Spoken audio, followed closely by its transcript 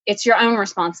it's your own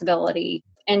responsibility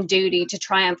and duty to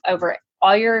triumph over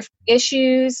all your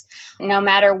issues, no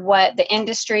matter what the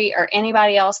industry or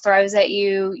anybody else throws at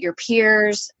you, your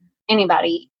peers,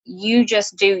 anybody. You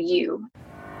just do you.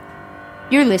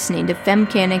 You're listening to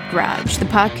Mccolley Garage, the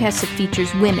podcast that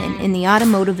features women in the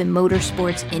automotive and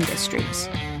motorsports industries.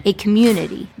 A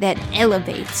community that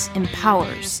elevates,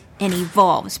 empowers, and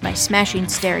evolves by smashing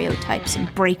stereotypes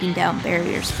and breaking down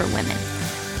barriers for women.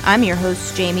 I'm your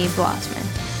host, Jamie Blosman.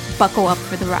 Buckle up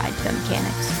for the ride,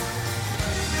 Mccolley.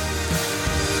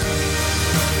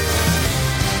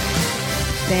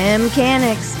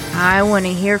 Mccolley, I want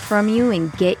to hear from you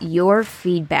and get your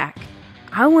feedback.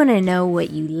 I want to know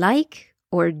what you like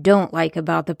or don't like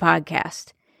about the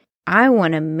podcast. I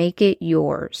want to make it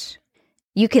yours.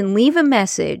 You can leave a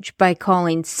message by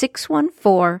calling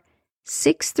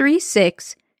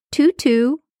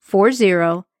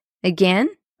 614-636-2240. Again,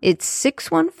 it's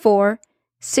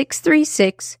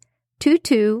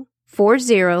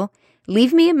 614-636-2240.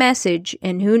 Leave me a message,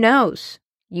 and who knows,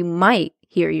 you might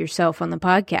hear yourself on the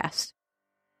podcast.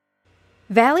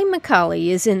 Vallee Mccolley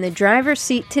is in the driver's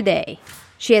seat today.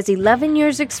 She has 11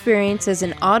 years' experience as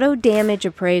an auto damage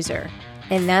appraiser,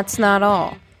 and that's not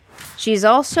all. She's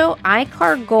also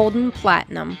iCar Golden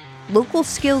Platinum, Local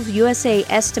Skills USA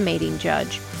estimating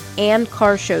judge, and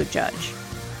car show judge.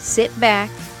 Sit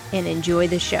back and enjoy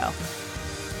the show.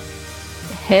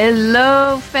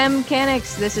 Hello,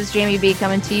 Femcanics. This is Jamie B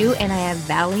coming to you, and I have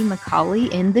Vallee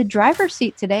Mccolley in the driver's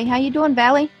seat today. How you doing,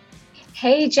 Vallee?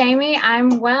 Hey, Jamie.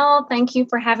 I'm well. Thank you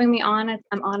for having me on.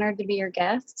 I'm honored to be your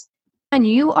guest. And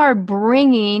you are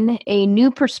bringing a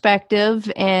new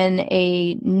perspective and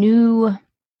a new,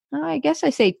 I guess I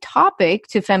say, topic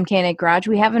to Femcanic Garage.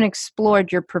 We haven't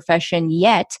explored your profession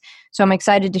yet, so I'm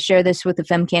excited to share this with the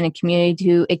Femcanic community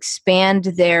to expand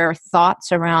their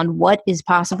thoughts around what is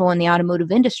possible in the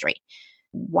automotive industry.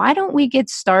 Why don't we get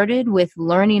started with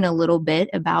learning a little bit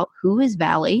about who is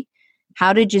Vallee,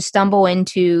 how did you stumble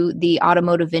into the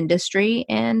automotive industry,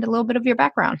 and a little bit of your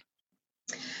background?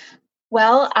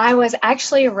 Well, I was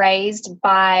actually raised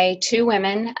by two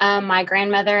women, my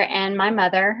grandmother and my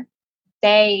mother.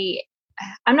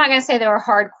 I'm not going to say they were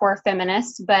hardcore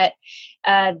feminists, but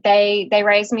they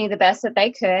raised me the best that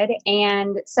they could.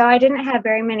 And so I didn't have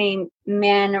very many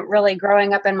men really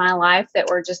growing up in my life that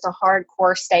were just a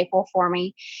hardcore staple for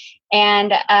me.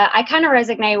 And I kind of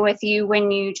resonate with you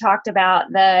when you talked about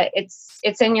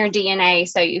it's in your DNA,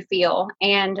 so you feel.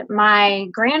 And my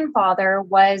grandfather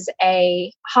was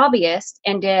a hobbyist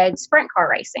and did sprint car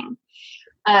racing.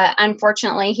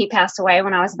 Unfortunately, he passed away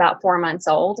when I was about 4 months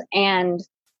old, and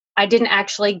I didn't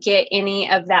actually get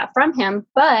any of that from him,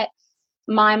 but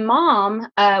my mom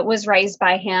was raised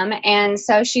by him, and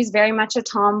so she's very much a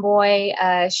tomboy.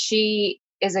 She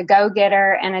is a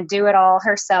go-getter and a do-it-all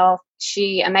herself.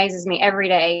 She amazes me every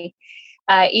day,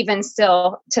 even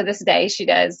still to this day she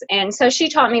does. And so she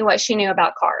taught me what she knew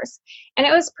about cars, and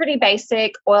it was pretty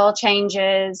basic: oil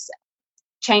changes,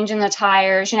 changing the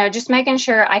tires, just making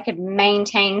sure I could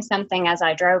maintain something as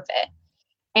I drove it.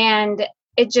 And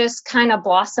it just kind of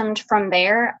blossomed from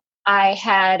there. I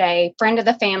had a friend of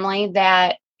the family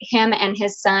that him and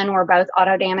his son were both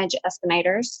auto damage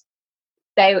estimators.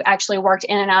 They actually worked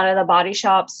in and out of the body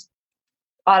shops,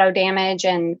 auto damage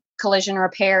and collision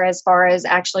repair, as far as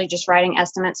actually just writing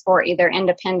estimates for either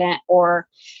independent or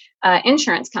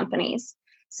insurance companies.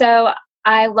 So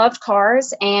I loved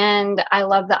cars, and I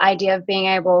love the idea of being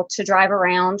able to drive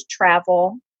around,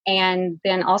 travel, and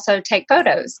then also take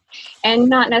photos. And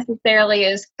not necessarily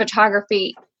is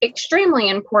photography extremely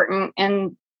important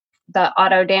in the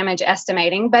auto damage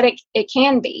estimating, but it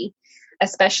can be,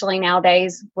 especially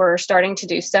nowadays. We're starting to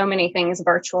do so many things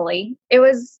virtually. It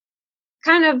was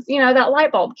kind of, that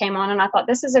light bulb came on, and I thought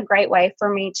this is a great way for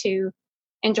me to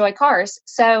enjoy cars.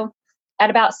 So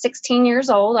at about 16 years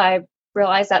old, I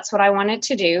realized that's what I wanted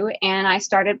to do, and I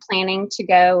started planning to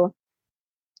go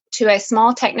to a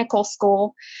small technical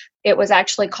school. It was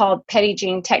actually called Petit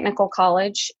Jean Technical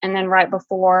College, and then right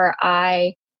before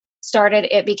I started,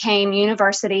 it became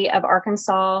University of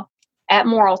Arkansas at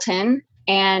Morrilton,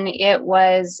 and it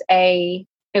was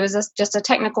just a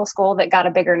technical school that got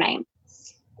a bigger name.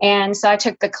 And so I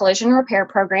took the collision repair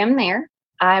program there.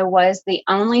 I was the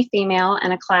only female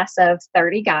in a class of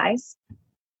 30 guys,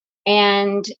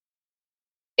 and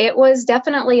it was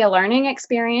definitely a learning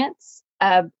experience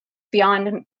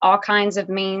beyond all kinds of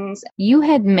means. You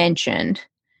had mentioned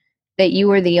that you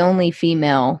were the only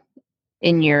female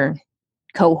in your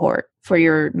cohort for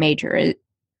your major.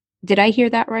 Did I hear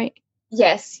that right?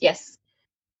 Yes.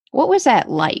 What was that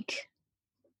like?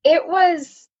 It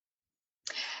wasn't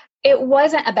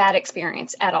a bad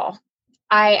experience at all.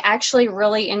 I actually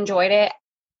really enjoyed it.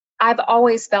 I've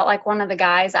always felt like one of the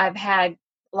guys. I've had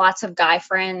lots of guy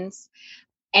friends,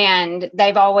 and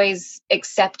they've always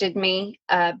accepted me.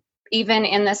 Even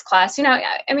in this class,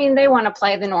 I mean, they want to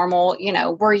play the normal,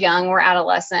 we're young, we're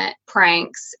adolescent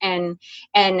pranks, and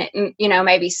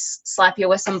maybe slap you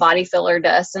with some body filler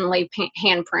dust and leave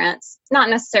handprints, not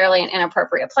necessarily in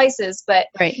inappropriate places, but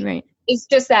right. It's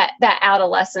just that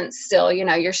adolescence still,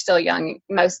 you're still young.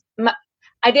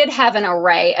 I did have an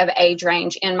array of age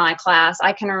range in my class.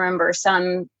 I can remember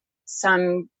some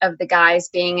of the guys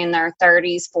being in their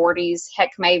 30s, 40s,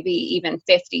 heck, maybe even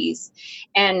 50s.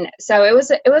 And so it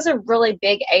was a really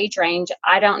big age range.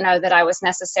 I don't know that I was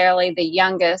necessarily the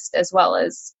youngest as well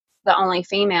as the only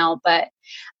female, but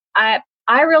I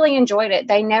really enjoyed it.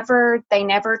 They never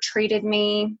treated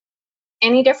me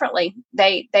any differently.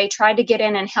 They tried to get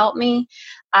in and help me.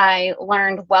 I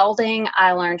learned welding,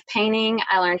 I learned painting,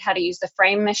 I learned how to use the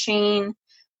frame machine,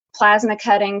 plasma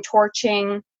cutting,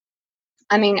 torching.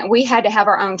 I mean, we had to have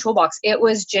our own toolbox. It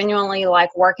was genuinely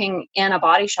like working in a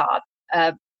body shop.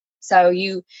 So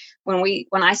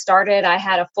when I started, I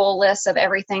had a full list of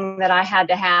everything that I had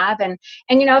to have. And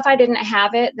if I didn't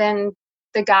have it, then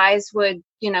the guys would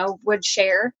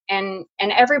share, and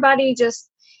everybody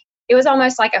it was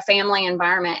almost like a family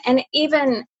environment. And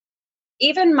even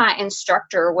my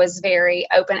instructor was very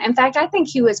open. In fact, I think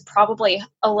he was probably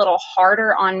a little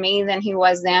harder on me than he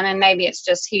was them. And maybe it's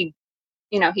just he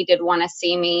did want to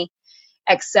see me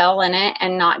excel in it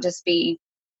and not just be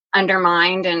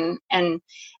undermined.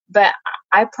 But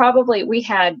I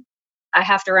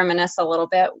have to reminisce a little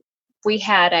bit. We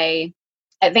had a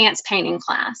advanced painting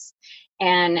class,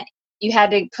 and you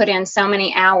had to put in so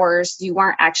many hours. You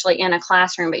weren't actually in a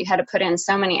classroom, but you had to put in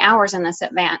so many hours in this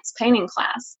advanced painting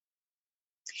class.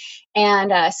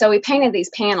 And so we painted these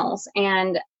panels,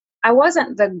 and I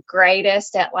wasn't the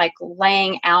greatest at like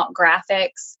laying out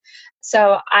graphics.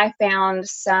 So I found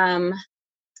some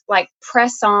like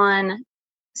press-on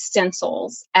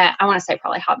stencils at, I want to say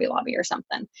probably Hobby Lobby or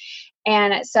something.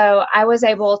 And so I was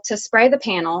able to spray the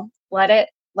panel, let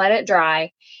it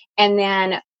dry, and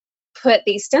then put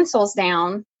these stencils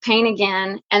down, paint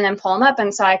again, and then pull them up.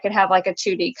 And so I could have like a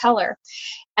 2D color.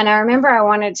 And I remember I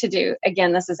wanted to do,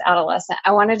 again, this is adolescent,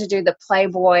 I wanted to do the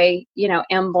Playboy,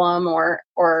 emblem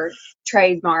or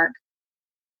trademark.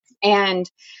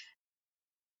 And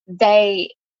they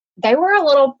were a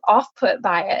little off put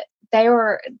by it. They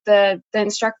were, the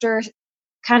instructor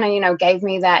kind of, gave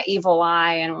me that evil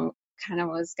eye and kind of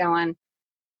was going,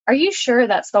 are you sure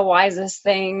that's the wisest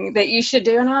thing that you should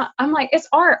do? And I'm like, it's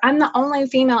art. I'm the only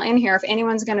female in here. If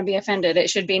anyone's going to be offended, it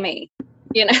should be me,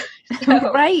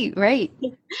 So, right.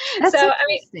 That's so,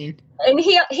 I mean, and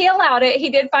he allowed it. He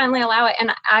did finally allow it.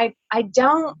 And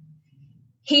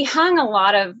he hung a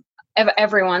lot of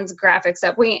everyone's graphics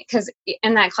up. Because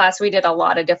in that class, we did a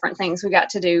lot of different things. We got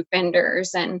to do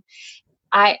fenders. And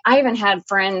I even had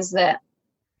friends that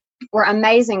were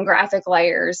amazing graphic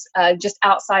layers just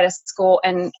outside of school,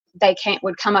 and they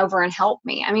would come over and help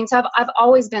me. I mean, so I've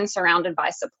always been surrounded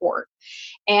by support,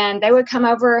 and they would come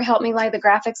over, help me lay the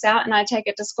graphics out, and I'd take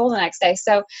it to school the next day.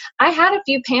 So I had a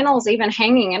few panels even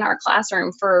hanging in our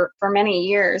classroom for many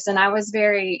years, and it's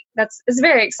very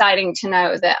exciting to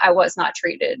know that I was not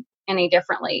treated any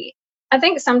differently. I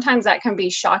think sometimes that can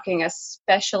be shocking,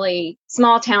 especially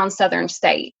small town southern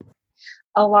state.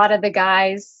 A lot of the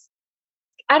guys,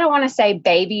 I don't want to say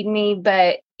babied me,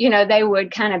 but they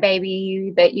would kind of baby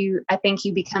you, that I think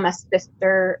you become a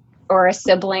sister or a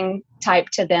sibling type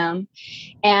to them.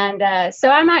 And so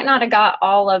I might not have got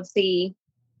all of the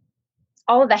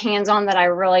hands-on that I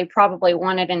really probably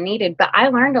wanted and needed, but I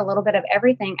learned a little bit of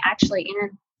everything actually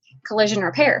in collision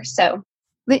repair. So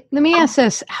let me ask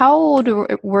this. How old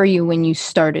were you when you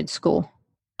started school?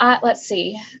 Let's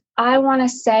see. I want to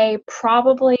say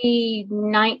probably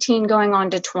 19 going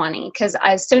on to 20, because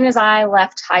as soon as I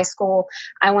left high school,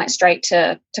 I went straight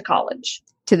to college.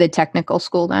 To the technical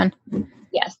school then?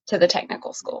 Yes, to the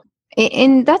technical school.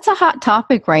 And that's a hot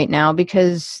topic right now,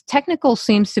 because technical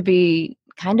seems to be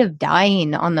kind of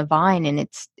dying on the vine, and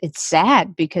it's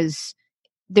sad because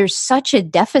there's such a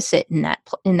deficit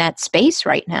in that space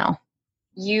right now.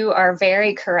 You are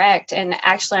very correct. And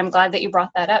actually, I'm glad that you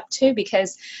brought that up too,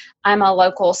 because I'm a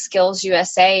local Skills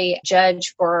USA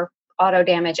judge for auto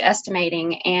damage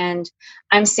estimating, and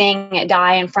I'm seeing it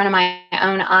die in front of my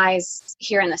own eyes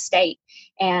here in the state.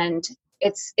 And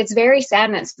it's very sad,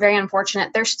 and it's very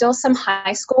unfortunate. There's still some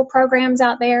high school programs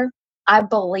out there. I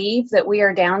believe that we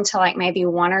are down to like maybe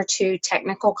 1 or 2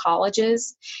 technical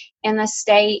colleges in the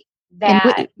state.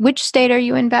 Which state are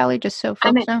you in, Vallee, just so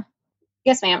folks know?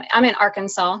 Yes, ma'am. I'm in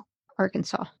Arkansas.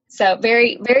 Arkansas. So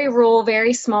very, very rural,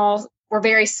 very small. We're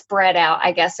very spread out,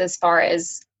 I guess, as far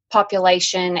as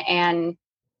population and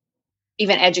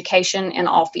even education in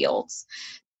all fields.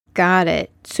 Got it.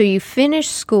 So you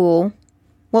finished school.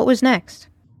 What was next?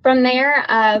 From there,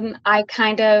 I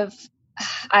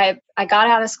got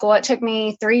out of school. It took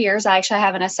me 3 years. I actually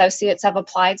have an Associates of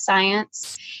Applied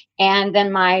Science and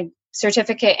then my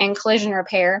certificate in collision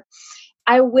repair.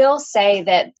 I will say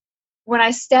that when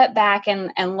I step back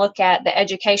and look at the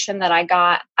education that I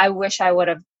got, I wish I would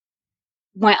have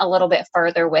went a little bit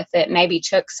further with it, maybe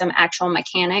took some actual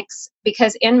mechanics,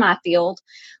 because in my field,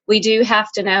 we do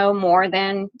have to know more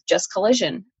than just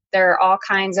collision. There are all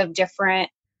kinds of different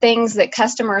things that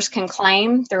customers can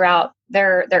claim throughout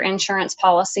their insurance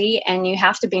policy, and you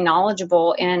have to be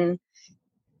knowledgeable in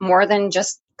more than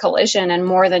just collision and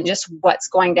more than just what's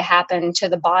going to happen to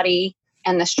the body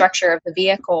and the structure of the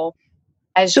vehicle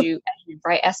as you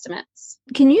write estimates.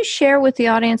 Can you share with the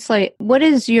audience, like, what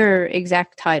is your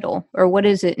exact title, or what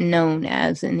is it known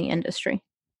as in the industry?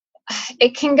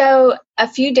 It can go a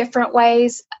few different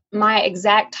ways. My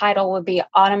exact title would be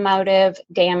automotive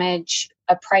damage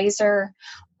appraiser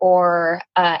or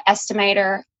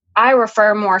estimator. I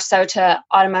refer more so to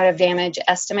automotive damage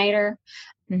estimator.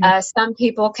 Mm-hmm. Some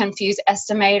people confuse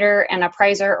estimator and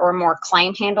appraiser, or more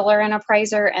claim handler and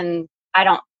appraiser, and I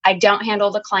don't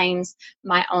handle the claims.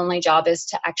 My only job is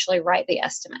to actually write the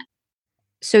estimate.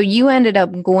 So you ended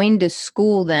up going to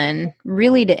school then,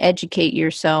 really to educate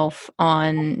yourself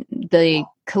on the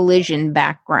collision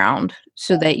background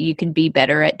so that you could be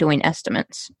better at doing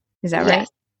estimates. Is that right?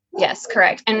 Yes,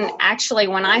 correct. And actually,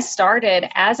 when I started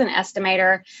as an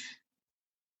estimator,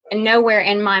 nowhere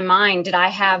in my mind did I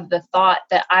have the thought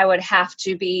that I would have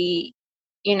to be,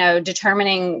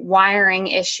 determining wiring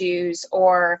issues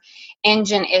or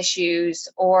engine issues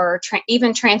or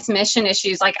even transmission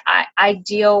issues. Like I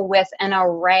deal with an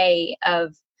array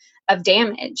of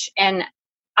damage, and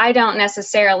I don't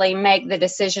necessarily make the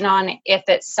decision on if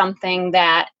it's something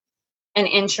that an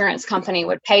insurance company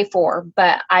would pay for,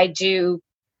 but I do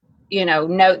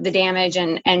note the damage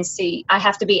and see. I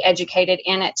have to be educated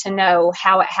in it to know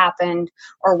how it happened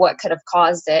or what could have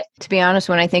caused it. To be honest,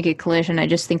 when I think of collision, I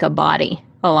just think of body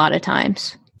a lot of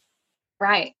times.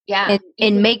 Right. Yeah.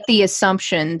 And make the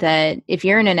assumption that if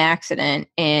you're in an accident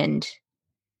and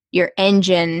your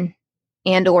engine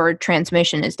and or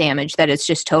transmission is damaged, that it's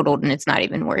just totaled and it's not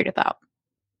even worried about.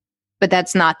 But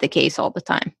that's not the case all the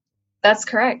time. That's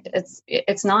correct.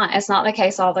 It's not the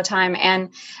case all the time.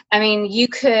 And I mean, you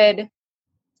could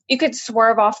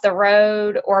swerve off the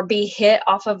road or be hit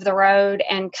off of the road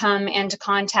and come into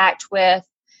contact with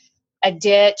a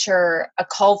ditch or a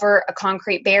culvert, a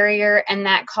concrete barrier, and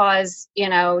that cause,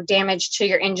 damage to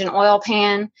your engine oil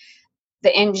pan.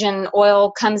 The engine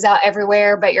oil comes out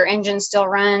everywhere, but your engine still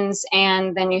runs,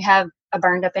 and then you have a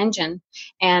burned up engine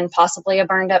and possibly a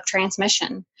burned up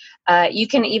transmission. You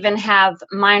can even have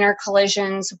minor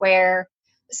collisions where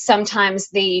sometimes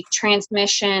the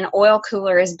transmission oil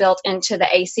cooler is built into the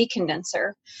AC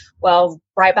condenser. Well,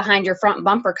 right behind your front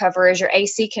bumper cover is your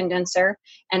AC condenser.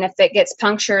 And if it gets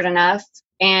punctured enough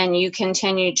and you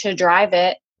continue to drive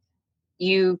it,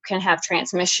 you can have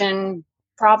transmission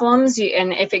problems.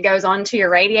 And if it goes onto your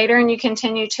radiator and you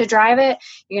continue to drive it,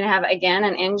 you're going to have, again,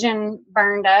 an engine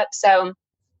burned up. So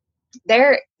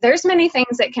there's many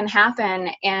things that can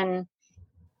happen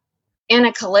in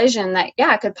a collision that,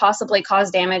 could possibly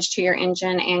cause damage to your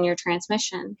engine and your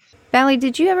transmission. Vallee,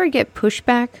 did you ever get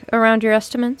pushback around your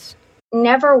estimates?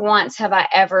 Never once have I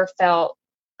ever felt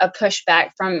a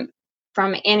pushback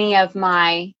from any of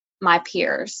my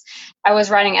peers. I was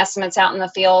writing estimates out in the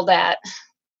field at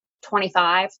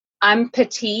 25. I'm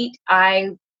petite.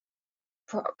 I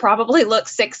probably look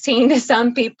 16 to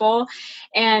some people.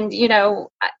 And,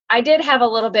 I did have a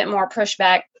little bit more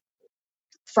pushback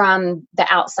from the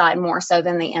outside more so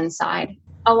than the inside.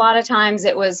 A lot of times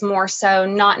it was more so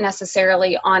not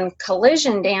necessarily on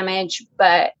collision damage,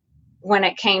 but when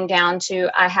it came down to,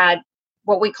 I had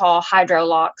what we call hydro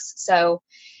locks. So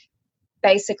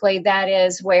basically that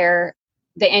is where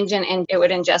the engine, and it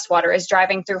would ingest water, is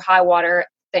driving through high water.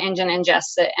 The engine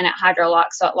ingests it and it hydro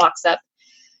locks, so it locks up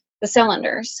the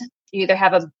cylinders. You either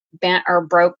have a bent or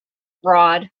broke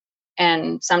rod,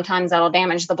 and sometimes that'll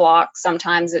damage the block.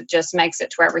 Sometimes it just makes it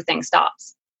to where everything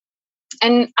stops.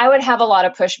 And I would have a lot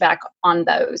of pushback on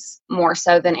those more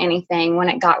so than anything when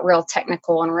it got real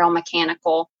technical and real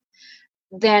mechanical.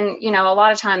 Then, a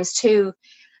lot of times too,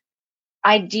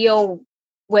 I deal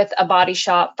with a body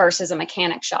shop versus a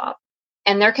mechanic shop.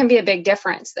 And there can be a big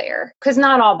difference there, because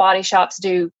not all body shops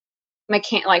do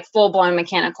like full-blown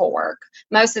mechanical work.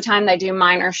 Most of the time they do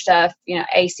minor stuff,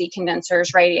 AC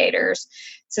condensers, radiators,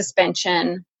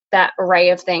 suspension, that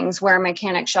array of things, where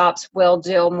mechanic shops will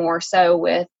deal more so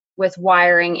with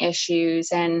wiring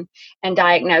issues and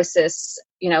diagnosis,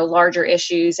 larger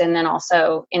issues, and then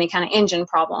also any kind of engine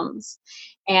problems.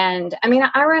 And I mean,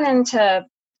 I run into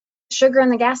sugar in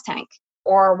the gas tank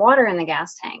or water in the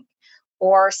gas tank,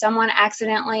 or someone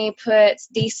accidentally puts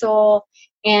diesel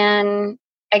in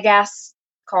a gas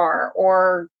car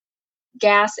or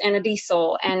gas in a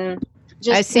diesel. And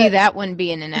I see that one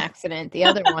being an accident. The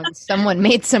other one, someone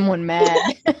made someone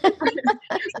mad.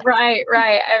 Right.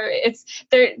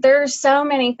 There's so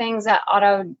many things that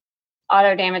auto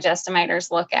damage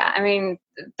estimators look at. I mean,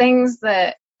 things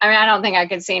that, I don't think I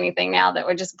could see anything now that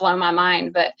would just blow my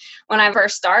mind. But when I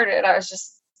first started,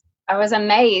 I was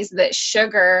amazed that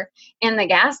sugar in the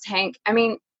gas tank, I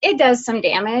mean, it does some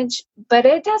damage, but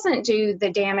it doesn't do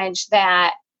the damage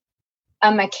that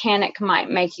a mechanic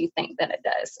might make you think that it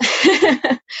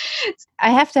does. I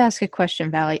have to ask a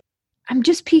question, Vallee. I'm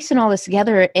just piecing all this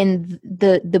together, and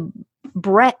the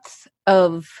breadth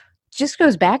of just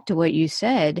goes back to what you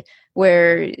said,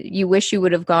 where you wish you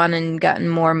would have gone and gotten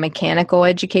more mechanical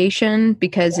education,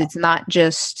 because it's not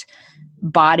just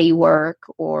body work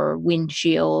or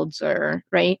windshields or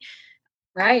right.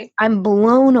 I'm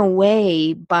blown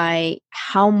away by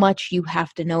how much you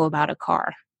have to know about a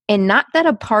car. And not that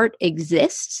a part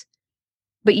exists,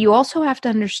 but you also have to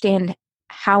understand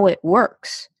how it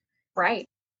works. Right.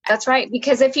 That's right.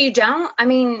 Because if you don't, I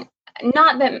mean,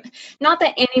 not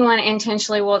that anyone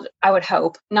intentionally will, I would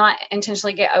hope, not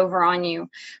intentionally get over on you,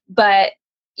 but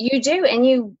you do,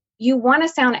 and you want to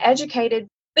sound educated,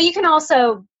 but you can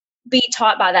also be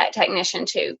taught by that technician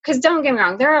too. Because don't get me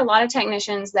wrong, there are a lot of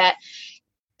technicians that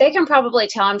they can probably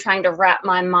tell I'm trying to wrap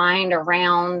my mind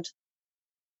around,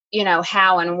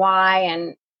 how and why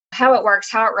and how it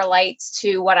works, how it relates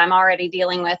to what I'm already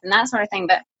dealing with and that sort of thing.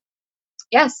 But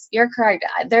yes, you're correct.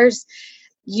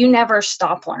 You never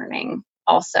stop learning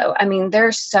also. I mean,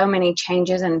 there's so many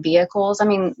changes in vehicles. I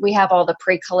mean, we have all the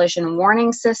pre-collision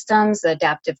warning systems, the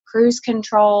adaptive cruise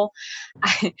control.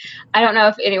 I don't know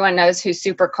if anyone knows who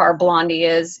Supercar Blondie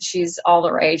is. She's all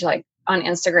the rage, like on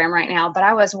Instagram right now. But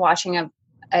I was watching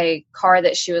a car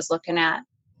that she was looking at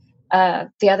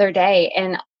the other day,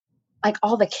 and like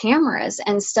all the cameras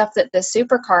and stuff that the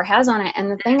supercar has on it. And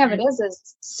the thing of it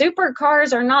is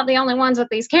supercars are not the only ones with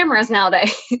these cameras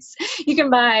nowadays. You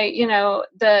can buy,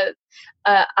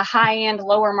 a high-end,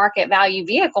 lower market value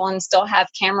vehicle and still have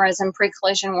cameras and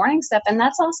pre-collision warning stuff. And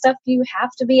that's all stuff you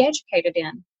have to be educated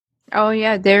in. Oh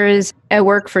yeah. There is a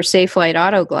work for Safelite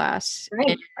Auto Glass.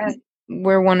 Right.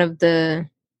 We're one of the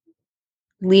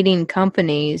leading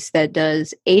companies that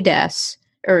does ADAS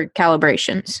or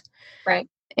calibrations. Right.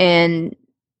 And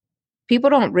people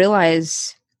don't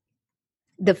realize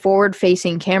the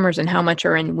forward-facing cameras and how much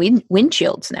are in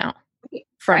windshields now.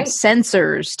 From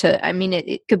sensors to, I mean,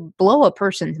 it could blow a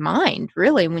person's mind,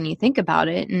 really, when you think about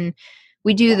it. And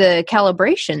we do the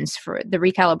recalibrations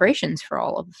for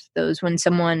all of those. When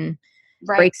someone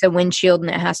breaks a windshield and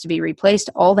it has to be replaced,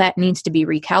 all that needs to be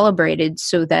recalibrated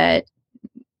so that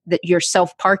your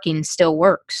self-parking still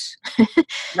works.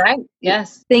 Right.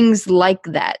 Yes. Things like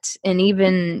that. And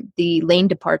even the lane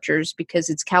departures, because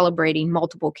it's calibrating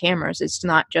multiple cameras. It's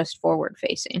not just forward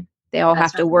facing. They all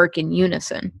have to work in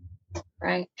unison.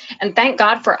 Right. And thank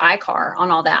God for iCar on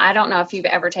all that. I don't know if you've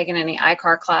ever taken any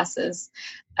iCar classes.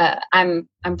 I'm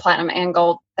platinum and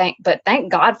gold, but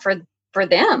thank God for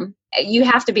them. You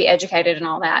have to be educated in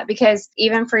all that, because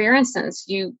even for your instance,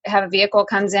 you have a vehicle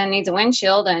comes in, needs a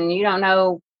windshield, and you don't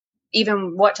know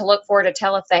even what to look for to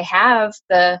tell if they have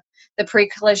the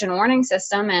pre-collision warning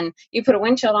system, and you put a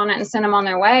windshield on it and send them on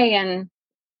their way, and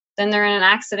then they're in an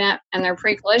accident and their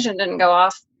pre-collision didn't go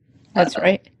off. That's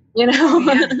right.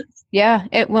 Yeah.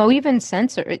 Well, even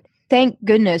sensor. Thank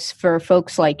goodness for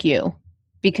folks like you,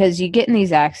 because you get in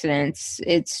these accidents,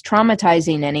 it's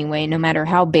traumatizing anyway, no matter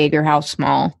how big or how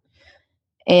small.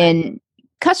 And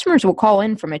customers will call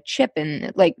in from a chip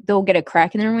and like they'll get a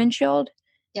crack in their windshield.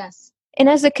 Yes. And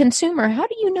as a consumer, how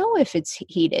do you know if it's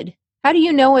heated? How do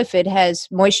you know if it has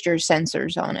moisture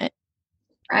sensors on it?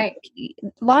 Right. A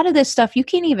lot of this stuff you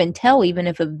can't even tell, even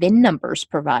if a VIN number is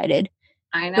provided.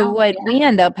 I know. So what we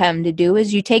end up having to do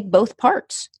is you take both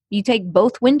parts. You take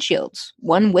both windshields,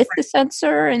 one with the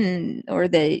sensor or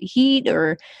the heat,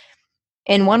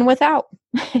 and one without.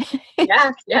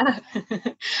 Yeah.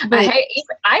 But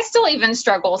I still even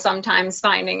struggle sometimes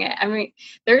finding it. I mean,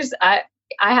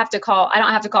 I have to call. I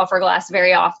don't have to call for glass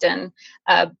very often,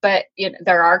 but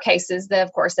there are cases that,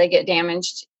 of course, they get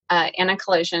damaged in a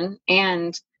collision,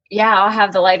 and yeah, I'll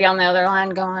have the lady on the other line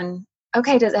going,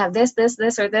 okay, does it have this, this,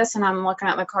 this, or this? And I'm looking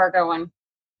at the car going,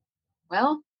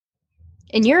 well.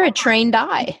 And you're a trained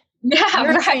eye. Yeah,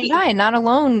 You're right. a trained eye, not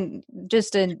alone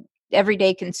just an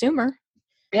everyday consumer.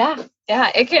 Yeah,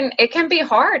 yeah, it can be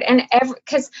hard, and and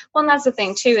that's the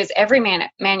thing too, is every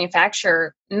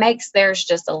manufacturer makes theirs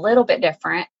just a little bit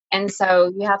different, and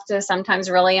so you have to sometimes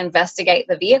really investigate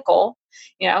the vehicle.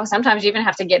 Sometimes you even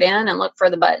have to get in and look for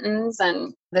the buttons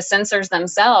and the sensors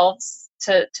themselves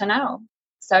to know.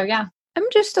 So yeah,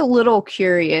 I'm just a little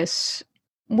curious.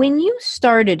 When you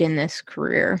started in this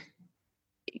career,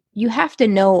 you have to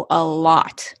know a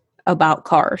lot about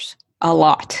cars, a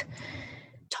lot.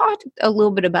 Talk a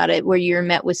little bit about it where you're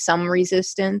met with some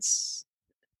resistance.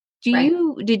 right.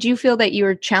 Did you feel that you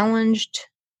were challenged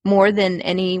more than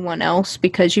anyone else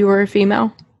because you were a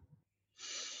female?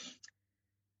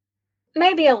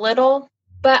 Maybe a little,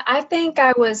 but I think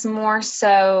I was more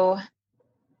so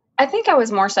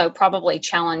probably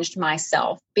challenged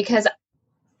myself, because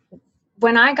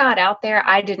when I got out there,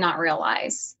 I did not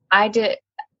realize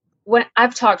when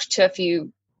I've talked to a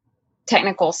few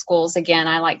technical schools. Again,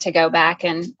 I like to go back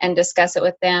and discuss it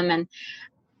with them, and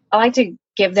I like to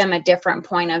give them a different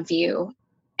point of view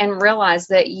and realize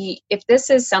that if this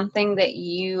is something that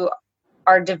you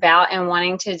are devout and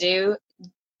wanting to do,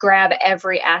 grab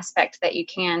every aspect that you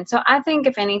can. So I think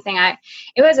if anything,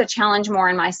 it was a challenge more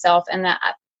in myself, and that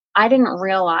I didn't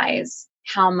realize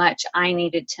how much I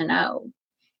needed to know.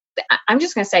 I'm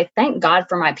just going to say thank God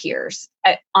for my peers.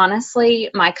 Honestly,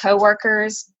 my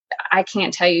coworkers, I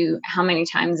can't tell you how many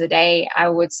times a day I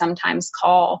would sometimes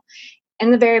call.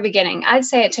 In the very beginning, I'd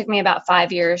say it took me about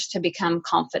 5 years to become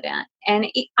confident. And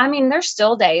I mean, there's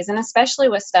still days, and especially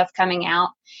with stuff coming out,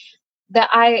 that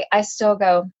I still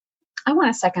go, I want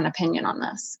a second opinion on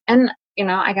this. And,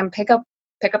 I can pick up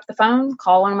the phone,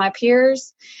 call one of my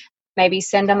peers, maybe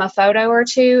send them a photo or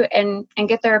two and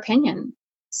get their opinion.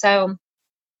 So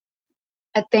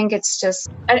I think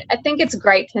I think it's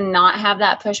great to not have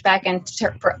that pushback, and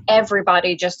for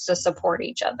everybody just to support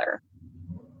each other.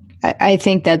 I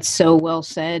think that's so well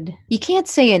said. You can't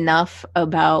say enough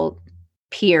about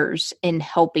peers in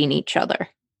helping each other,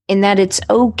 and that it's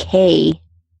okay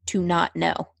to not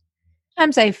know.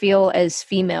 Sometimes I feel as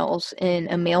females in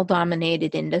a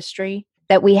male-dominated industry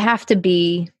that we have to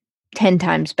be 10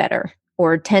 times better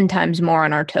or 10 times more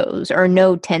on our toes or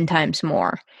know 10 times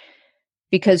more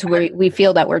because we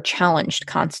feel that we're challenged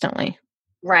constantly.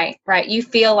 Right. You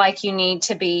feel like you need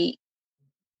to be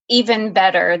even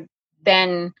better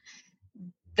than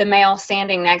the male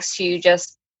standing next to you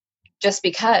just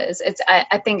because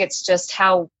I think it's just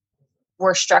how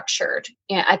we're structured.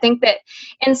 I think that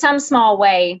in some small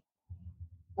way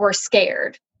we're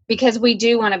scared because we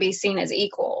do want to be seen as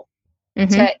equal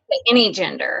to any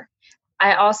gender.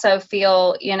 I also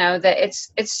feel, that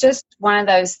it's just one of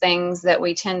those things that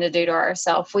we tend to do to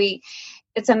ourselves.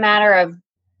 It's a matter of,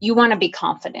 you want to be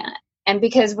confident. And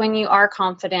because when you are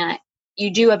confident,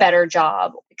 you do a better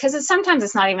job, because sometimes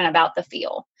it's not even about the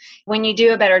feel. When you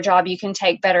do a better job, you can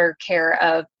take better care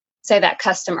of, say, that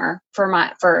customer.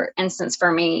 For instance,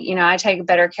 for me, I take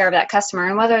better care of that customer,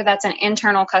 and whether that's an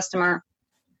internal customer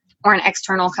or an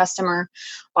external customer,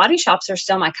 body shops are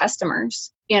still my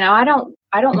customers. I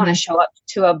don't want to show up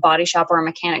to a body shop or a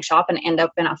mechanic shop and end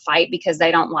up in a fight because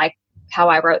they don't like how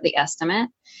I wrote the estimate.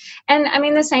 And I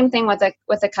mean, the same thing with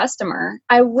a customer.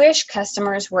 I wish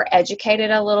customers were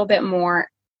educated a little bit more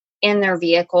in their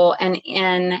vehicle and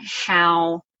in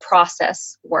how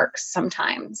process works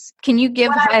sometimes. Can you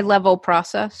give high level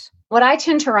process? What I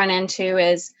tend to run into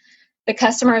is the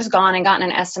customer has gone and gotten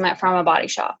an estimate from a body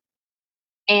shop.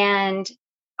 And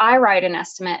I write an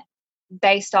estimate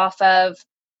based off of,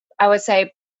 I would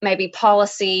say, maybe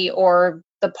policy or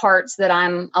the parts that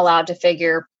I'm allowed to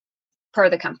figure per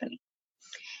the company.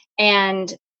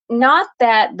 And not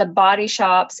that the body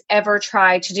shops ever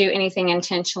try to do anything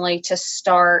intentionally to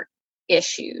start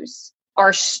issues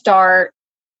or start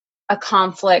a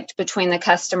conflict between the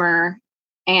customer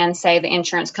and, say, the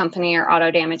insurance company or auto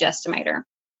damage estimator.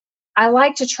 I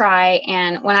like to try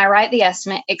and, when I write the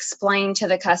estimate, explain to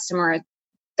the customer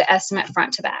the estimate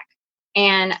front to back.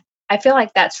 And I feel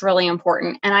like that's really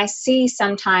important. And I see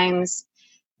sometimes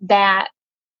that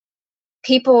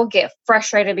people get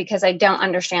frustrated because they don't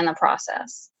understand the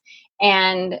process.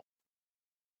 And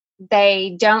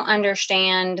they don't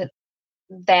understand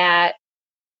that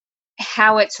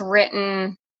how it's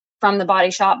written from the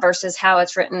body shop versus how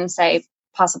it's written, say,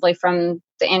 possibly from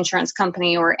the insurance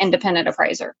company or independent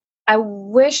appraiser. I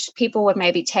wish people would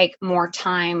maybe take more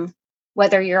time,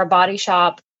 whether you're a body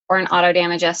shop or an auto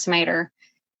damage estimator,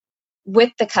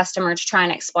 with the customer to try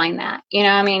and explain that.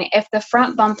 I mean, if the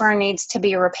front bumper needs to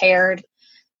be repaired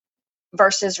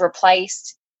versus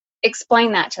replaced,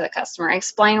 explain that to the customer.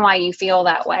 Explain why you feel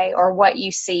that way or what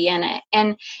you see in it.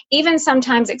 And even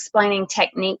sometimes explaining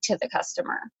technique to the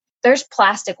customer. There's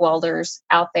plastic welders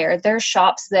out there. There's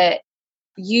shops that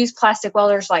use plastic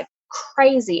welders like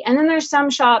crazy. And then there's some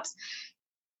shops,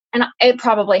 and it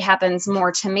probably happens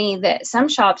more to me, that some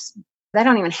shops, they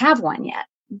don't even have one yet.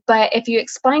 But if you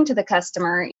explain to the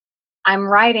customer, I'm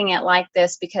writing it like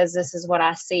this because this is what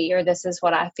I see or this is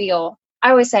what I feel.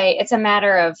 I always say it's a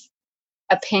matter of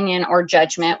opinion or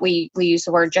judgment. We use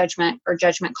the word judgment or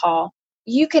judgment call.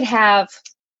 You could have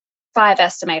 5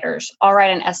 estimators all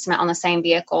write an estimate on the same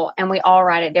vehicle, and we all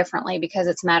write it differently because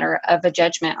it's a matter of a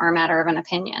judgment or a matter of an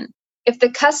opinion. If the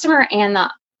customer and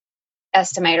the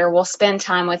estimator will spend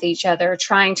time with each other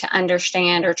trying to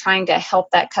understand or trying to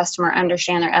help that customer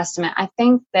understand their estimate, I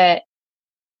think that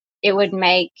it would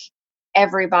make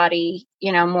everybody,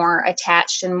 more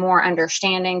attached and more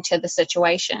understanding to the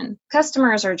situation.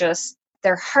 Customers are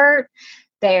they're hurt.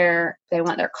 They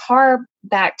want their car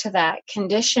back to that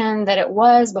condition that it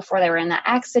was before they were in the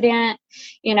accident,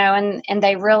 and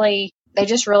they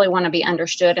just really want to be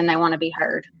understood and they want to be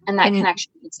heard. And that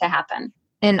connection needs to happen.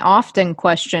 And often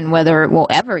question whether it will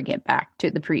ever get back to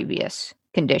the previous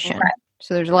condition. Right.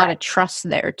 So there's a lot of trust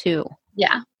there too.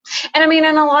 Yeah. And I mean,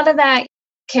 and a lot of that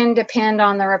can depend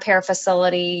on the repair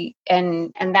facility,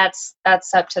 and that's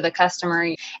up to the customer.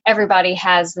 Everybody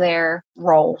has their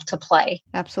role to play.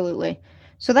 Absolutely.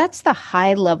 So that's the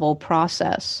high level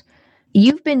process.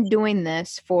 You've been doing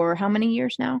this for how many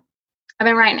years now? I've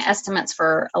been writing estimates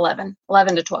for 11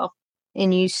 to 12.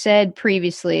 And you said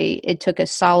previously it took a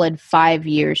solid 5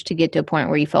 years to get to a point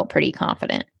where you felt pretty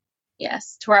confident.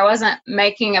 Yes, to where I wasn't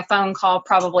making a phone call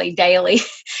probably daily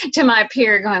to my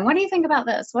peer going, what do you think about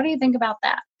this? What do you think about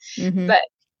that? Mm-hmm. But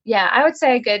yeah, I would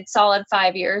say a good solid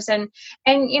 5 years. And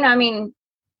I mean,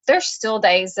 there's still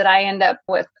days that I end up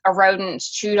with a rodent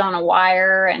chewed on a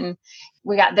wire and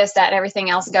we got this, that, and everything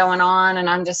else going on. And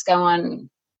I'm just going,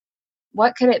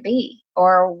 what could it be?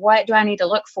 Or what do I need to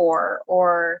look for?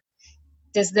 Or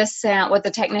does this sound, what the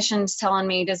technician's telling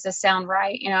me, does this sound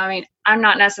right? I mean, I'm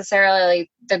not necessarily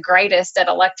the greatest at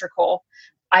electrical.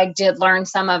 I did learn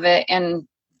some of it in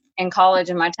college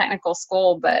in my technical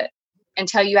school, but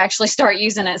until you actually start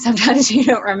using it, sometimes you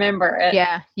don't remember it.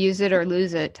 Yeah, use it or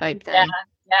lose it type thing.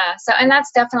 Yeah. So, and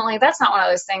that's not one of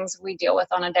those things we deal with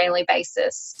on a daily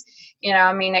basis.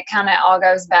 I mean, it kind of all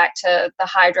goes back to the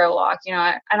hydro lock.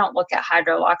 I don't look at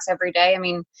hydro locks every day. I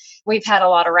mean, we've had a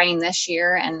lot of rain this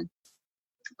year and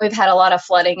we've had a lot of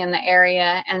flooding in the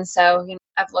area. And so,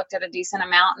 I've looked at a decent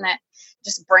amount and it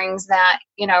just brings that,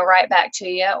 right back to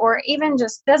you. Or even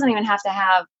just doesn't even have to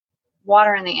have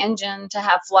water in the engine to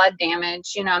have flood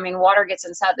damage. I mean, water gets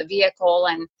inside the vehicle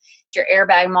and your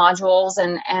airbag modules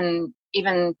and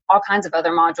even all kinds of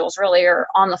other modules really are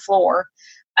on the floor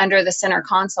under the center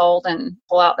console, and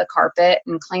pull out the carpet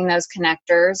and clean those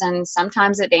connectors. And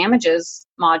sometimes it damages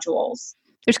modules.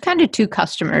 There's kind of 2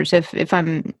 customers, if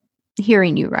I'm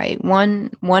hearing you right.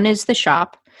 One is the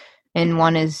shop and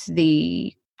one is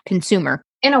the consumer.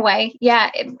 In a way,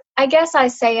 yeah. I guess I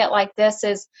say it like this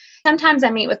is sometimes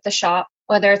I meet with the shop,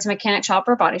 whether it's a mechanic shop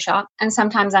or body shop, and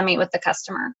sometimes I meet with the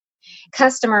customer.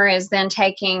 Customer is then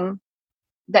taking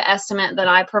the estimate that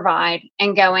I provide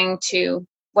and going to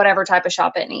whatever type of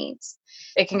shop it needs.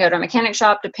 It can go to a mechanic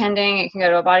shop depending, it can go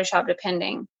to a body shop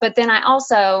depending. But then I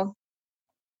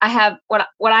have what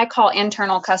I call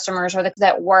internal customers, or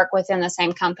that work within the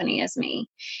same company as me.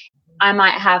 I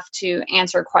might have to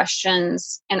answer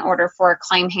questions in order for a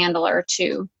claim handler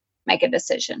to make a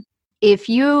decision. If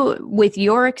you, with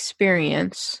your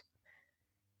experience,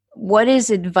 what is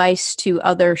advice to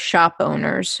other shop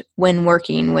owners when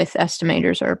working with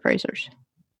estimators or appraisers?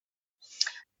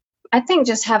 I think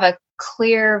just have a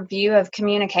clear view of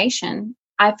communication.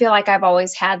 I feel like I've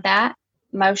always had that.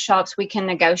 Most shops we can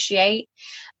negotiate.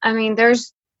 I mean,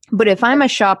 But if I'm a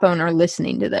shop owner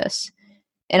listening to this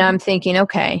and I'm thinking,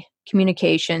 okay,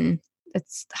 communication,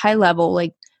 it's high level.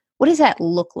 Like, what does that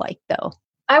look like though?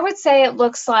 I would say it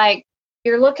looks like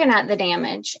you're looking at the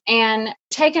damage and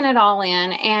taking it all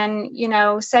in.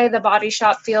 And, say the body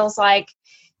shop feels like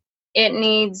it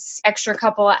needs extra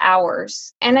couple of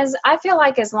hours. And I feel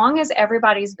like as long as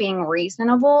everybody's being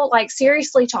reasonable, like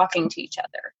seriously talking to each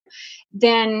other,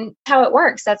 then how it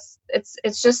works,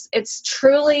 it's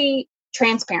truly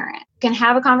transparent. You can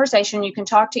have a conversation. You can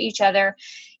talk to each other.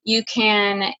 You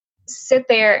can sit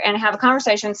there and have a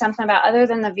conversation, something about other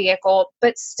than the vehicle,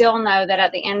 but still know that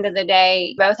at the end of the day,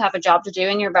 you both have a job to do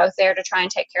and you're both there to try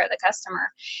and take care of the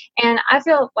customer. And I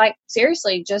feel like,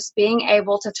 seriously, just being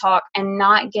able to talk and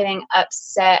not getting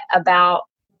upset about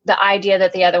the idea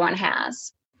that the other one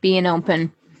has. Being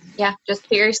open. Yeah, just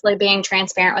seriously being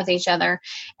transparent with each other.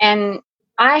 And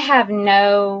I have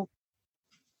no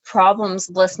problems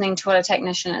listening to what a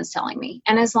technician is telling me.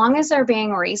 And as long as they're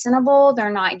being reasonable, they're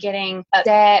not getting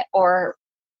upset or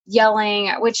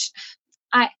yelling, which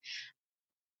I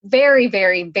very,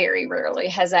 very, very rarely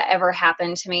has that ever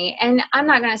happened to me. And I'm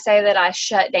not going to say that I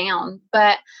shut down,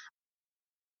 but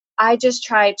I just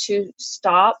try to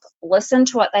stop, listen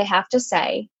to what they have to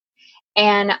say,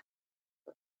 and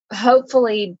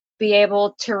hopefully be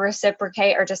able to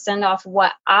reciprocate or to send off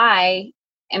what I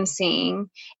am seeing,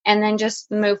 and then just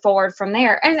move forward from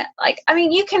there. And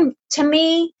you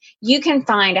can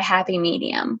find a happy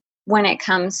medium when it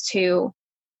comes to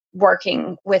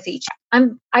working with each.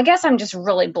 I guess I'm just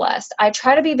really blessed. I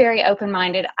try to be very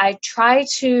open-minded. I try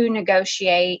to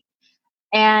negotiate,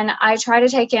 and I try to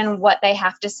take in what they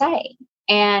have to say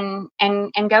and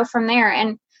go from there.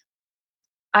 And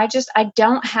I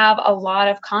don't have a lot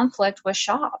of conflict with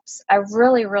shops. I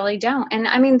really, really don't.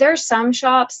 And there's some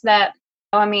shops that,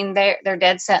 they're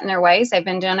dead set in their ways. They've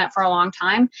been doing it for a long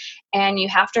time, and you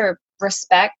have to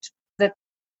respect that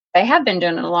they have been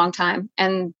doing it a long time,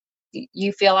 and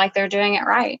you feel like they're doing it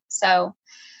right. So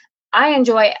I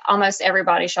enjoy almost every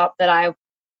body shop that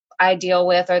I deal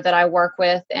with or that I work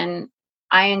with, and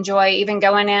I enjoy even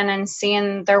going in and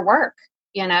seeing their work.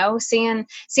 Seeing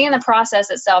the process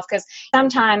itself, because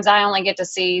sometimes I only get to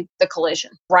see the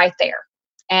collision right there.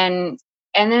 And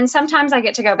then sometimes I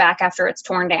get to go back after it's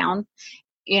torn down,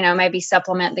 maybe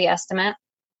supplement the estimate.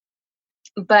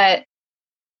 But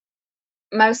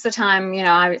most of the time,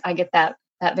 I get that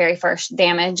very first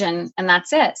damage, and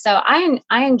that's it. So I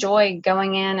enjoy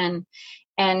going in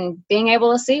and being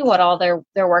able to see what all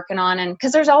they're working on. And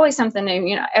because there's always something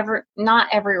new, not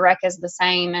every wreck is the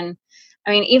same. And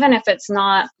even if it's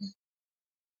not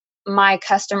my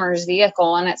customer's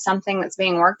vehicle and it's something that's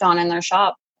being worked on in their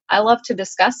shop, I love to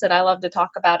discuss it. I love to talk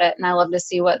about it, and I love to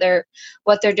see what they're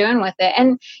doing with it.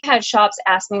 And I've had shops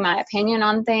ask me my opinion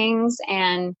on things,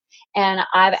 and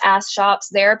I've asked shops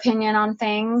their opinion on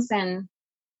things, and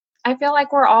I feel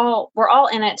like we're all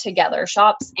in it together,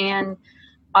 shops and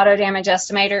auto damage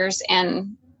estimators,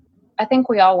 and I think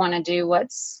we all want to do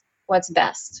what's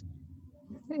best.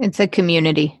 It's a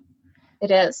community. It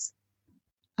is.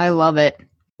 I love it.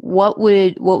 What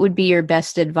would be your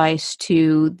best advice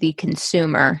to the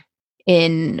consumer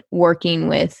in working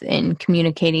with and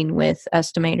communicating with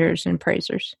estimators and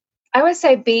appraisers? I would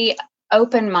say be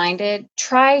open-minded.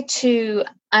 Try to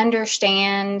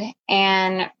understand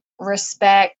and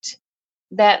respect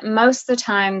that most of the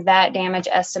time that damage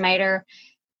estimator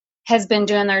has been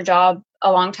doing their job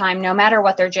a long time, no matter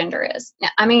what their gender is.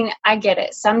 I get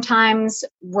it. Sometimes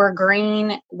we're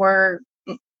green, we're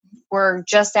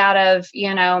just out of,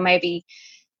 maybe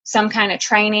some kind of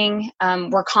training.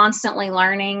 We're constantly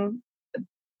learning.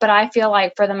 But I feel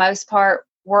like for the most part,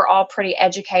 we're all pretty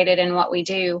educated in what we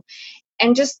do.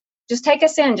 And just take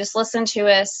us in, just listen to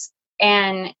us,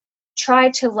 and try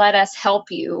to let us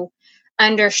help you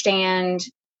understand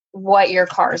what your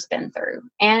car's been through,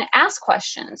 and ask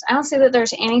questions. I don't see that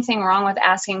there's anything wrong with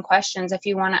asking questions if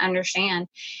you want to understand.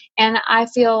 And I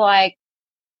feel like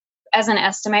as an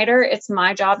estimator, it's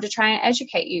my job to try and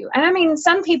educate you. And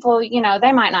some people,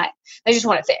 they might not, they just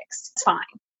want it fixed. It's fine.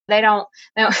 They don't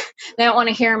want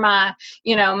to hear my,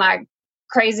 my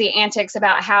crazy antics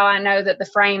about how I know that the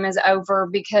frame is over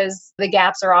because the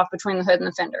gaps are off between the hood and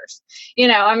the fenders.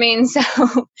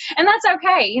 So, and that's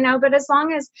okay, but as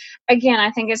long as, again,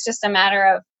 I think it's just a matter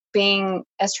of being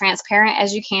as transparent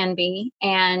as you can be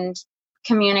and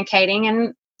communicating,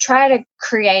 and try to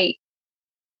create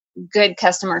good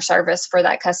customer service for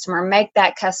that customer. Make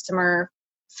that customer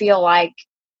feel like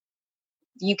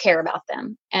you care about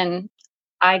them. And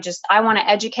I want to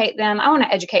educate them. I want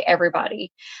to educate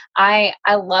everybody. I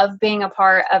love being a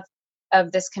part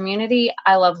of this community.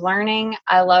 I love learning.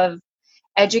 I love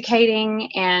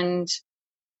educating, and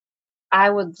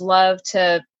I would love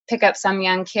to pick up some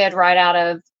young kid right out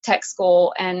of tech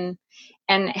school and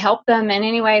help them in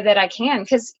any way that I can.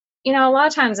 Because, a lot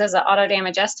of times as an auto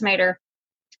damage estimator,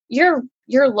 you're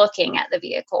looking at the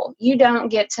vehicle. You don't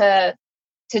get to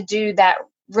do that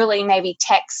really maybe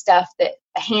tech stuff, that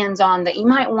hands-on that you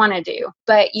might want to do,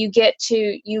 but you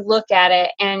look at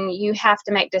it and you have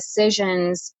to make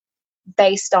decisions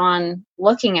based on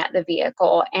looking at the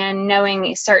vehicle and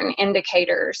knowing certain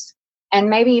indicators, and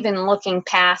maybe even looking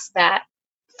past that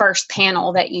first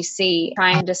panel that you see,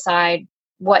 trying to decide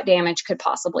what damage could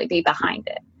possibly be behind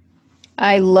it.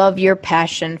 I love your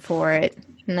passion for it.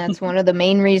 And that's one of the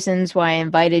main reasons why I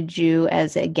invited you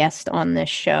as a guest on this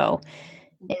show.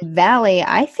 In Vallee,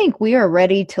 I think we are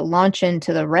ready to launch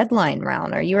into the red line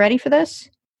round. Are you ready for this?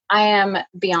 I am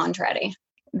beyond ready.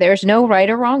 There's no right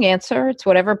or wrong answer. It's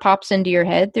whatever pops into your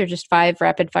head. They're just 5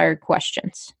 rapid-fire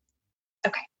questions.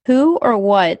 Okay. Who or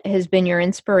what has been your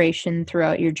inspiration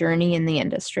throughout your journey in the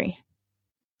industry?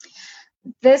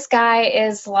 This guy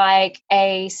is like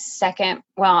a second,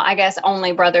 well, I guess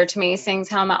only brother to me, seeing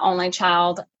how I'm my only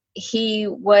child. He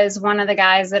was one of the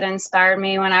guys that inspired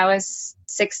me when I was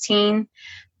 16.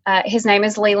 His name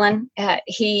is Leland.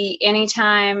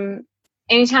 Anytime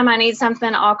I need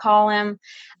something, I'll call him.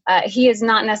 He has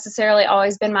not necessarily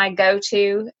always been my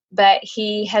go-to, but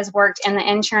he has worked in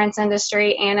the insurance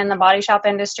industry and in the body shop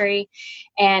industry,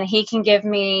 and he can give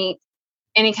me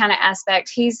any kind of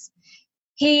aspect.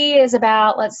 He is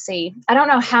about, let's see, I don't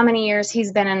know how many years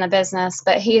he's been in the business,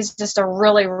 but he's just a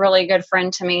really, really good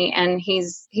friend to me, and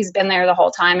he's been there the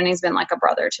whole time, and he's been like a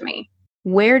brother to me.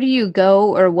 Where do you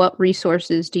go, or what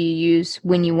resources do you use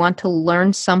when you want to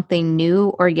learn something new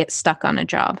or get stuck on a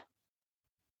job?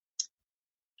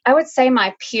 I would say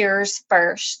my peers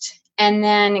first, and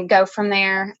then go from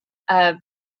there.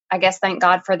 I guess thank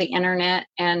God for the internet.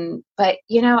 But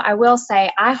I will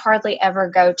say I hardly ever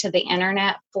go to the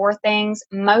internet for things.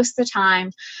 Most of the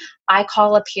time I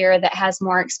call a peer that has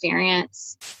more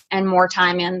experience and more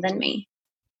time in than me.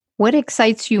 What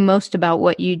excites you most about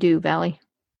what you do, Vallee?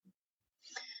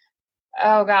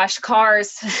 Oh gosh,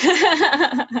 cars.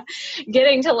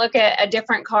 Getting to look at a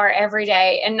different car every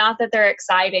day, and not that they're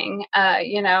exciting.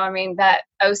 That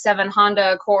 '07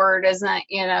 Honda Accord isn't,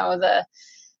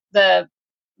 the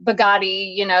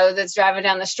Bugatti, that's driving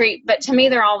down the street. But to me,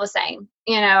 they're all the same.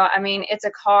 It's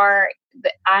a car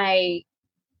that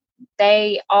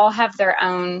they all have their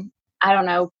own, I don't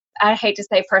know, I hate to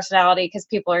say personality because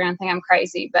people are going to think I'm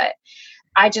crazy, but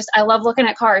I love looking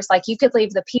at cars. Like, you could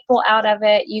leave the people out of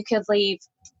it. You could leave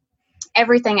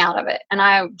everything out of it. And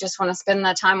I just want to spend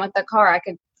the time with the car.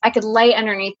 I could lay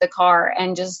underneath the car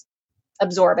and just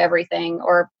absorb everything,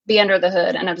 or be under the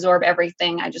hood and absorb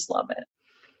everything. I just love it.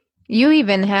 You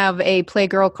even have a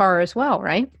Playgirl car as well,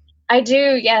 right? I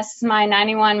do. Yes. My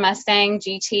 91 Mustang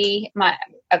GT,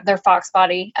 their Fox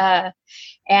body.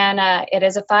 It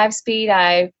is a 5-speed.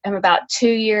 I am about 2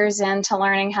 years into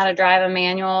learning how to drive a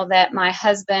manual that my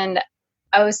husband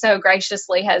so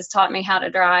graciously has taught me how to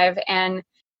drive. And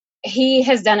he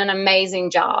has done an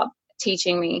amazing job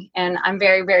teaching me. And I'm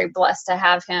very, very blessed to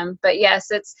have him. But yes,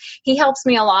 he helps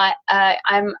me a lot. Like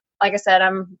I said,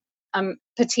 I'm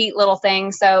petite little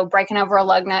thing. So breaking over a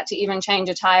lug nut to even change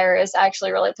a tire is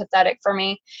actually really pathetic for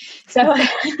me. So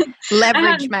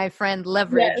leverage, my friend,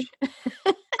 leverage. Yes.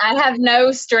 I have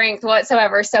no strength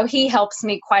whatsoever. So he helps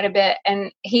me quite a bit.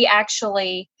 And he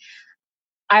actually,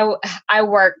 I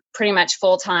work pretty much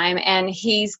full time, and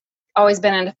he's always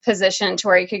been in a position to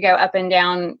where he could go up and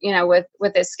down,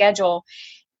 with his schedule.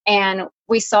 And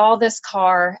we saw this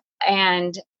car,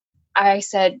 and I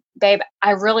said, babe,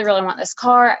 I really, really want this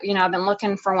car. I've been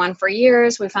looking for one for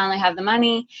years. We finally have the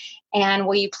money, and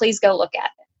will you please go look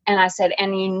at it? And I said,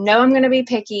 and I'm going to be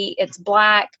picky. It's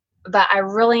black, but I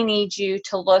really need you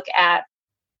to look at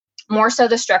more so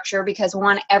the structure, because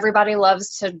one, everybody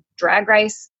loves to drag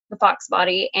race the Fox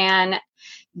body, and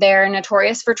they're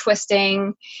notorious for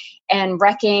twisting and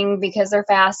wrecking because they're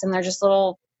fast and they're just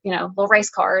little race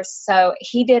cars. So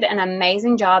he did an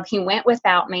amazing job. He went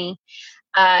without me.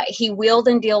 He wheeled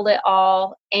and dealed it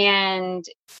all, and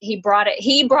he brought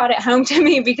it home to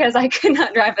me because I could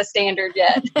not drive a standard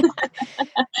yet.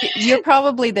 You're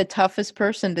probably the toughest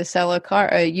person to sell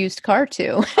a used car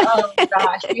to. Oh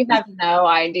gosh, you have no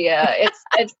idea.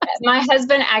 It's my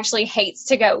husband actually hates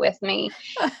to go with me,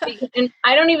 and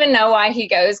I don't even know why he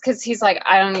goes, because he's like,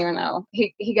 I don't even know.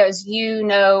 He goes, you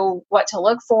know what to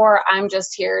look for. I'm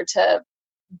just here to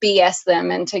BS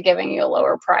them into giving you a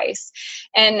lower price.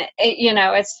 And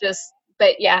it's just,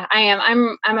 but yeah,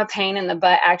 I'm a pain in the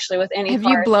butt actually with any Have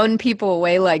cars. You blown people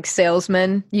away like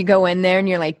salesmen? You go in there and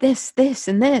you're like this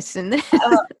and this and this.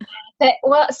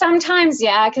 Well, sometimes,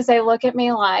 yeah, because they look at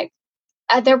me like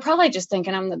they're probably just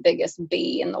thinking I'm the biggest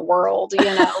bee in the world.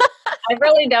 I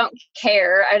really don't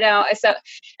care. I don't. So,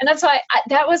 and that's why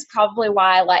that was probably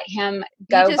why I let him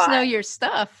go. You just know your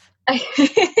stuff.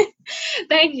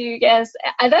 Thank you. Yes.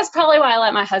 That's probably why I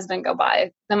let my husband go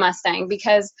buy the Mustang,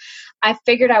 because I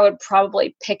figured I would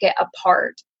probably pick it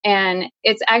apart. And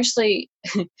it's actually,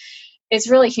 it's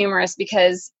really humorous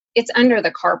because it's under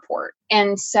the carport.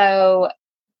 And so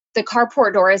the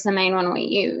carport door is the main one we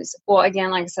use. Well, again,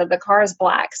 like I said, the car is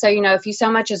black. So, if you so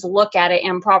much as look at it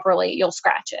improperly, you'll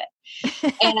scratch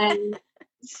it. And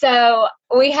so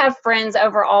we have friends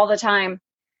over all the time,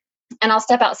 and I'll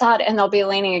step outside and they'll be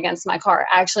leaning against my car.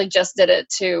 I actually just did it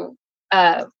to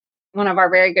one of our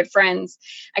very good friends.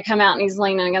 I come out and he's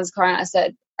leaning against the car, and I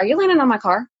said, "Are you leaning on my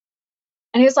car?"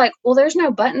 And he was like, "Well, there's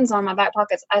no buttons on my back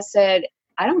pockets." I said,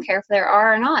 "I don't care if there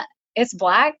are or not. It's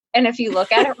black, and if you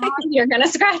look at it wrong, you're going to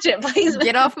scratch it. Please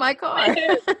get off my car."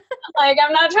 Like,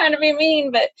 I'm not trying to be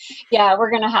mean, but yeah, we're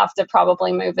going to have to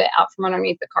probably move it out from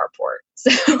underneath the carport.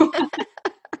 So,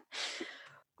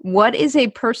 what is a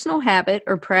personal habit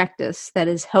or practice that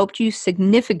has helped you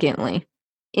significantly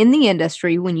in the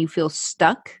industry when you feel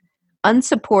stuck,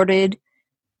 unsupported,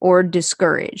 or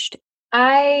discouraged?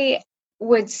 I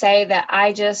would say that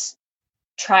I just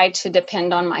try to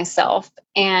depend on myself,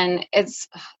 and it's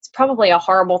probably a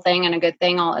horrible thing and a good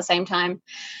thing all at the same time.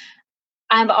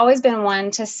 I've always been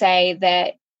one to say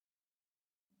that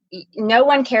no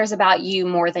one cares about you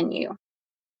more than you.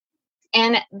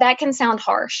 And that can sound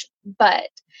harsh, but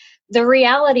the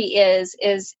reality is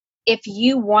if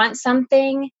you want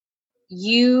something,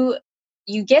 you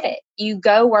get it. You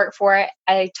go work for it.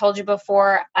 I told you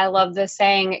before, I love the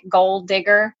saying gold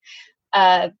digger.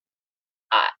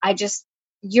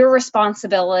 Your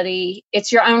responsibility,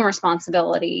 it's your own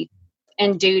responsibility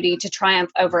and duty to triumph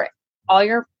over all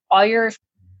your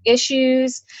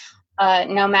issues,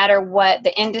 no matter what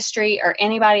the industry or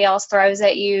anybody else throws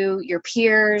at you, your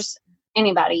peers,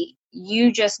 anybody.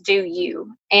 You just do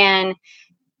you. And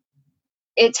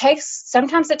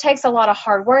sometimes it takes a lot of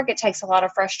hard work. It takes a lot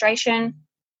of frustration.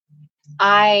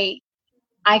 I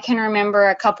can remember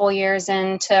a couple years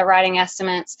into writing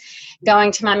estimates,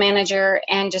 going to my manager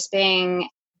and just being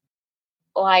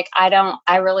like,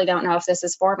 I really don't know if this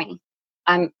is for me.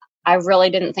 I really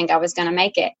didn't think I was going to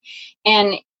make it.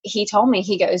 And he told me,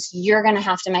 he goes, "You're going to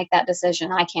have to make that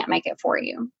decision. I can't make it for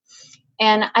you."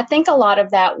 And I think a lot of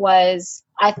that was,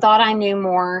 I thought I knew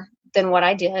more than what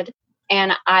I did.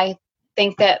 And I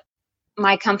think that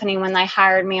my company, when they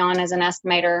hired me on as an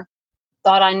estimator,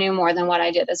 thought I knew more than what I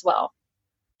did as well.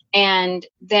 And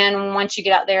then once you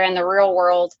get out there in the real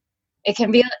world, it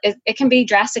can be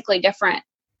drastically different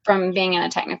from being in a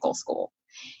technical school.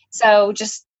 So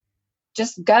just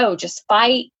go, just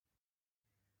fight.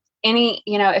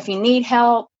 If you need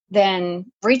help,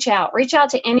 then reach out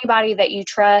to anybody that you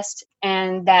trust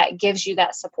and that gives you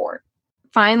that support.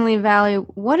 Finally, Vallee,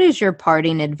 what is your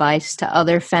parting advice to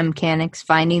other femcanics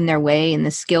finding their way in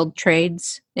the skilled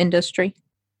trades industry?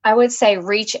 I would say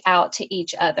reach out to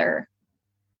each other.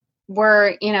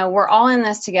 We're all in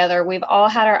this together. We've all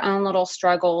had our own little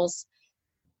struggles.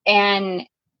 And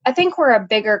I think we're a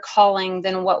bigger calling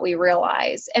than what we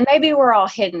realize. And maybe we're all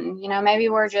hidden, maybe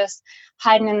we're just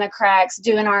hiding in the cracks,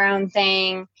 doing our own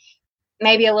thing,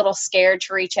 maybe a little scared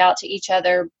to reach out to each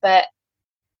other. But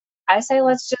I say,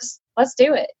 let's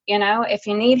do it. If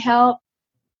you need help,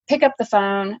 pick up the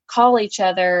phone, call each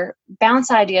other,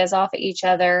 bounce ideas off of each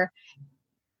other,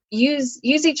 use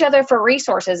each other for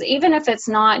resources, even if it's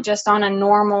not just on a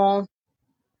normal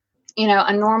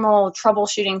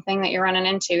troubleshooting thing that you're running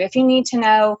into. If you need to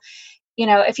know,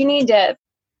 if you need to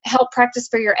help practice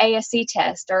for your ASC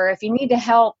test, or if you need to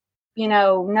help,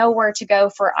 know where to go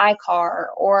for ICAR,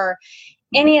 or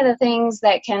any of the things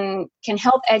that can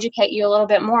help educate you a little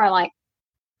bit more, like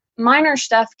minor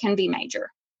stuff can be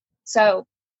major. So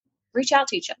reach out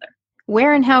to each other.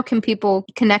 Where and how can people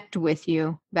connect with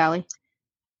you, Vallee?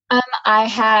 I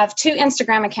have 2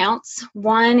 Instagram accounts.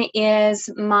 One is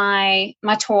my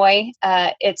toy.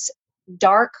 It's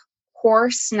Dark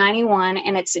Horse 91,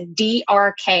 and it's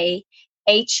DRKHORSE,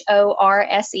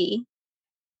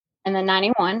 and then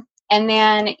 91. And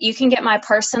then you can get my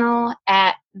personal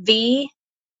at the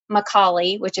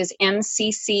Mccolley, which is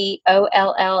MCCOLLEY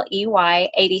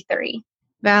 83.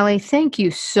 Vallee, thank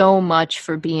you so much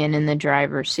for being in the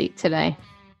driver's seat today.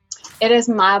 It is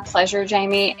my pleasure,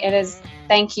 Jamie.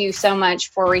 Thank you so much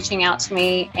for reaching out to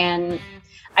me, and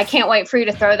I can't wait for you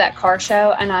to throw that car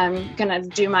show, and I'm going to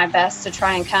do my best to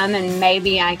try and come, and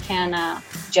maybe I can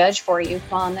judge for you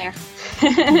while I'm there.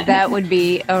 That would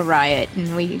be a riot,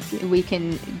 and we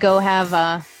can go have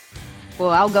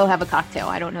I'll go have a cocktail.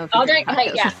 I don't know if I'll drink.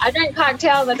 I drink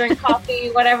cocktails. I drink coffee.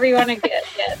 Whatever you want to get.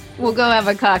 Yes. We'll go have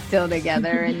a cocktail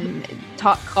together and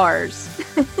talk cars.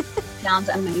 Sounds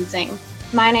amazing.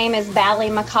 My name is Vallee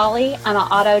Mccolley. I'm an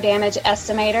auto damage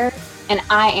estimator, and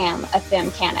I am a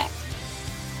femcanic.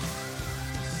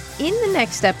 In the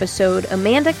next episode,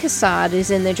 Amanda Cassad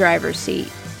is in the driver's seat.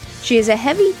 She is a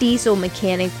heavy diesel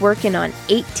mechanic working on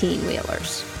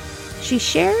 18-wheelers. She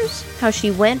shares how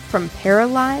she went from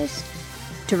paralyzed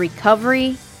to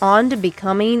recovery on to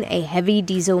becoming a heavy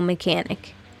diesel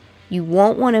mechanic. You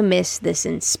won't want to miss this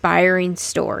inspiring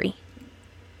story.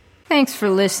 Thanks for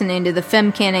listening to the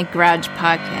Femcanic Garage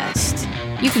podcast.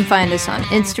 You can find us on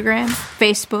Instagram,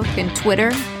 Facebook, and Twitter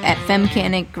at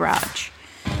Femcanic Garage.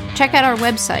 Check out our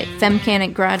website,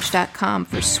 femcanicgarage.com,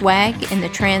 for swag and the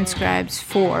transcribes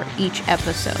for each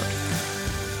episode.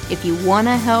 If you want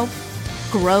to help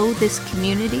grow this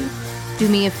community, do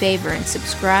me a favor and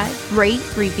subscribe,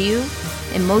 rate, review,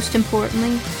 and most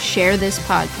importantly, share this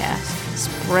podcast.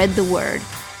 Spread the word.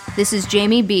 This is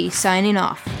Jamie B signing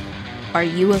off. Are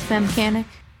you a Femcanic?